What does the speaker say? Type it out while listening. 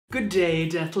Good day,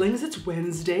 deathlings. It's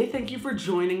Wednesday. Thank you for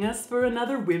joining us for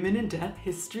another Women in Death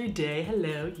History Day.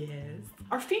 Hello, yes.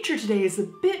 Our feature today is a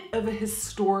bit of a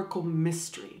historical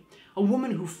mystery. A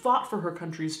woman who fought for her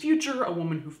country's future, a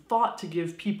woman who fought to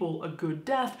give people a good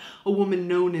death, a woman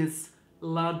known as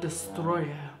La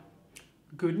Destroyer.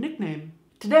 Good nickname.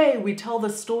 Today, we tell the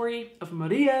story of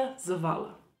Maria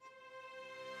Zavala.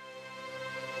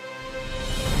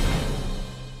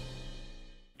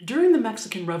 During the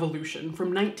Mexican Revolution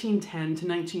from 1910 to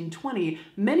 1920,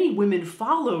 many women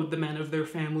followed the men of their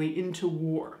family into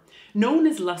war. Known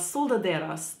as las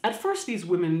soldaderas, at first these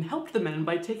women helped the men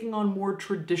by taking on more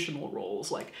traditional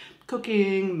roles like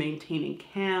cooking, maintaining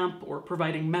camp, or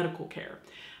providing medical care.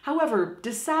 However,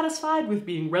 dissatisfied with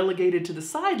being relegated to the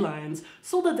sidelines,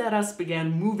 soldaderas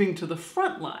began moving to the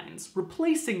front lines,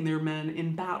 replacing their men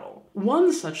in battle.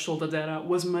 One such soldadera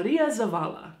was Maria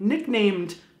Zavala,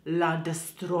 nicknamed La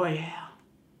Destroyer.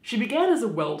 She began as a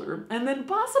welder, and then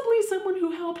possibly someone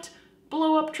who helped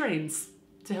blow up trains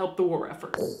to help the war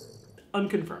effort.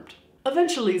 Unconfirmed.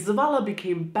 Eventually, Zavala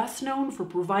became best known for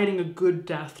providing a good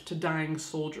death to dying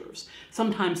soldiers.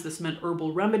 Sometimes this meant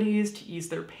herbal remedies to ease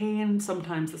their pain,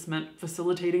 sometimes this meant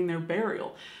facilitating their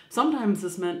burial, sometimes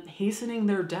this meant hastening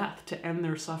their death to end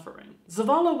their suffering.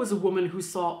 Zavala was a woman who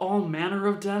saw all manner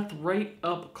of death right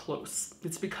up close.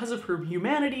 It's because of her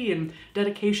humanity and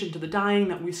dedication to the dying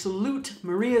that we salute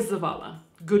Maria Zavala,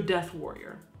 good death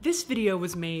warrior. This video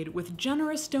was made with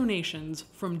generous donations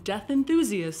from death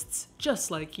enthusiasts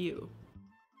just like you.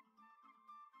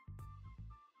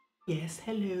 Yes,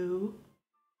 hello.